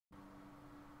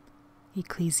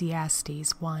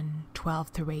Ecclesiastes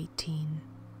 1:12-18.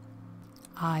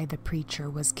 I, the preacher,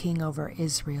 was king over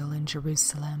Israel in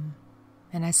Jerusalem,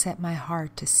 and I set my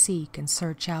heart to seek and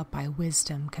search out by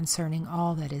wisdom concerning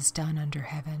all that is done under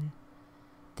heaven.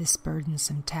 This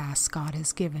burdensome task God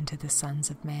has given to the sons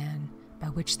of man, by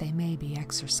which they may be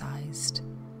exercised.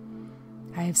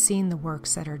 I have seen the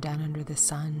works that are done under the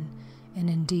sun, and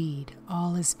indeed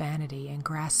all is vanity and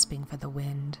grasping for the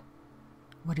wind.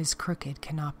 What is crooked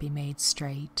cannot be made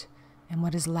straight, and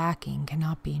what is lacking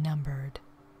cannot be numbered.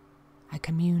 I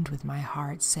communed with my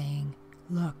heart, saying,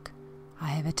 Look, I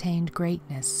have attained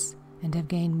greatness, and have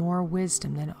gained more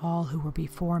wisdom than all who were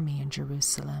before me in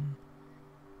Jerusalem.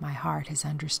 My heart has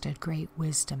understood great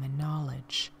wisdom and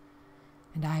knowledge,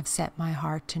 and I have set my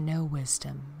heart to know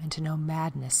wisdom, and to know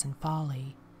madness and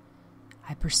folly.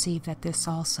 I perceive that this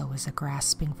also is a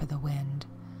grasping for the wind,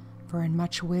 for in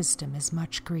much wisdom is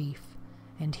much grief,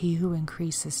 and he who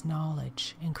increases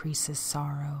knowledge increases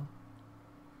sorrow.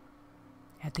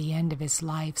 At the end of his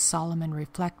life, Solomon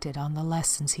reflected on the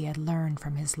lessons he had learned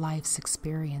from his life's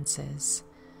experiences.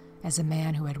 As a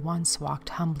man who had once walked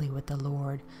humbly with the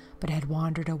Lord, but had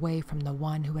wandered away from the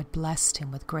one who had blessed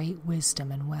him with great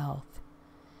wisdom and wealth.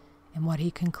 And what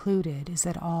he concluded is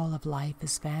that all of life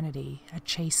is vanity, a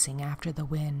chasing after the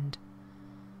wind.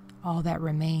 All that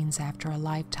remains after a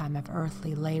lifetime of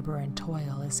earthly labor and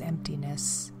toil is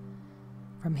emptiness.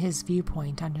 From his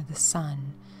viewpoint under the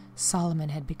sun, Solomon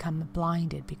had become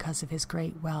blinded because of his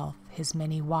great wealth, his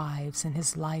many wives, and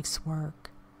his life's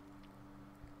work.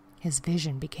 His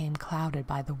vision became clouded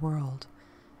by the world,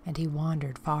 and he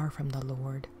wandered far from the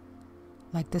Lord.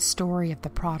 Like the story of the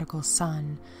prodigal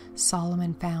son,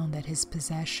 Solomon found that his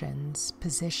possessions,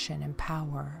 position, and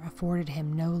power afforded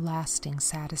him no lasting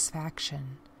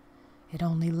satisfaction. It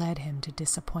only led him to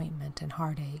disappointment and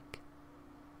heartache.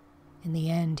 In the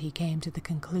end, he came to the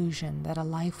conclusion that a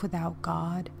life without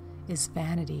God is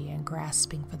vanity and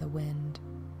grasping for the wind.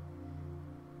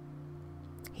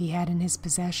 He had in his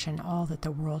possession all that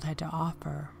the world had to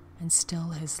offer, and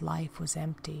still his life was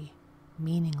empty,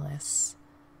 meaningless.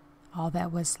 All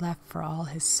that was left for all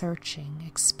his searching,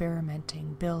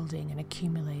 experimenting, building, and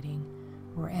accumulating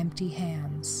were empty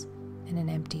hands and an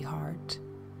empty heart.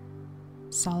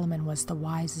 Solomon was the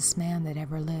wisest man that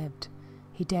ever lived.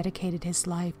 He dedicated his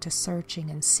life to searching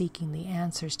and seeking the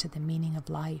answers to the meaning of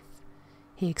life.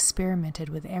 He experimented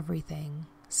with everything: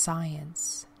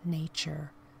 science,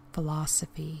 nature,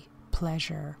 philosophy,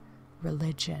 pleasure,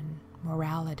 religion,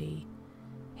 morality.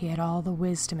 He had all the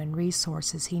wisdom and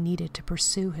resources he needed to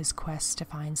pursue his quest to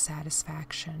find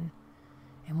satisfaction.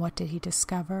 And what did he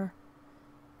discover?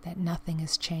 That nothing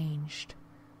has changed.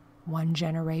 One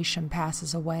generation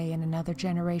passes away and another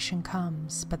generation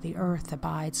comes, but the earth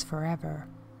abides forever.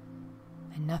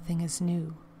 And nothing is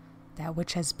new. That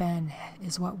which has been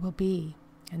is what will be,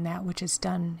 and that which is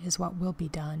done is what will be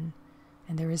done,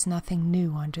 and there is nothing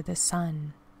new under the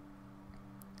sun.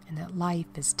 And that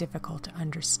life is difficult to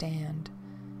understand.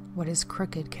 What is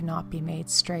crooked cannot be made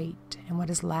straight, and what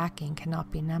is lacking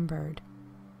cannot be numbered.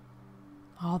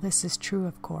 All this is true,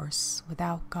 of course,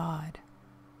 without God.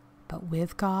 But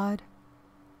with God,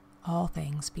 all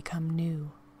things become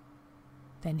new.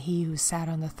 Then he who sat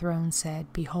on the throne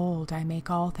said, Behold, I make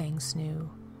all things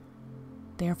new.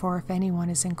 Therefore, if anyone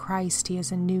is in Christ, he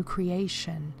is a new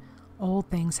creation. Old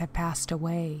things have passed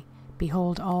away.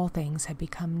 Behold, all things have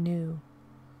become new.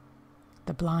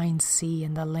 The blind see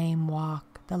and the lame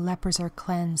walk. The lepers are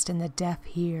cleansed and the deaf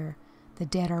hear. The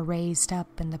dead are raised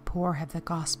up and the poor have the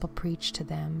gospel preached to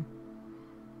them.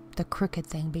 The crooked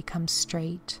thing becomes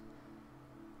straight.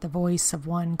 The voice of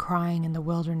one crying in the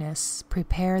wilderness,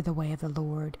 Prepare the way of the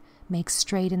Lord, make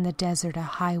straight in the desert a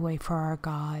highway for our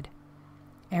God.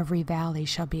 Every valley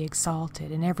shall be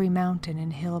exalted, and every mountain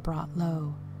and hill brought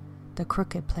low. The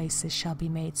crooked places shall be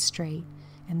made straight,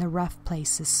 and the rough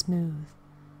places smooth.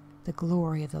 The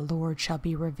glory of the Lord shall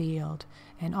be revealed,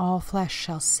 and all flesh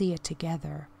shall see it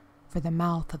together, for the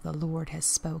mouth of the Lord has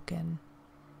spoken.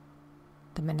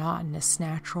 The monotonous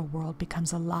natural world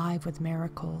becomes alive with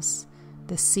miracles.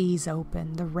 The seas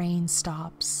open, the rain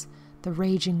stops, the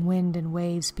raging wind and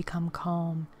waves become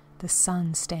calm, the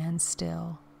sun stands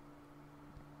still.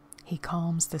 He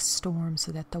calms the storm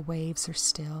so that the waves are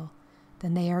still.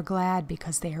 Then they are glad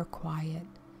because they are quiet,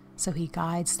 so he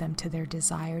guides them to their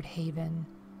desired haven.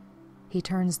 He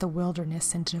turns the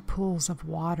wilderness into pools of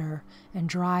water and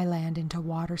dry land into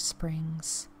water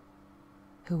springs.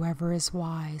 Whoever is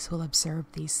wise will observe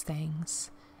these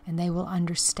things, and they will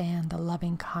understand the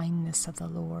loving kindness of the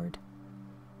Lord.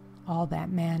 All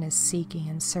that man is seeking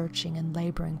and searching and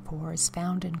laboring for is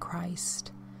found in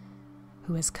Christ.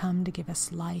 who has come to give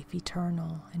us life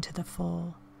eternal and to the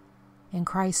full. In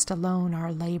Christ alone our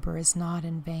labor is not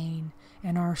in vain,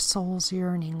 and our soul's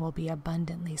yearning will be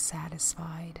abundantly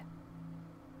satisfied.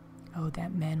 Oh,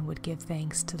 that men would give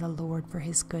thanks to the Lord for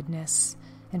his goodness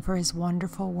and for his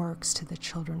wonderful works to the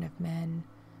children of men,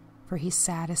 for he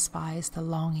satisfies the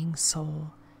longing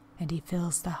soul, and he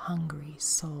fills the hungry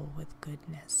soul with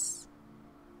goodness.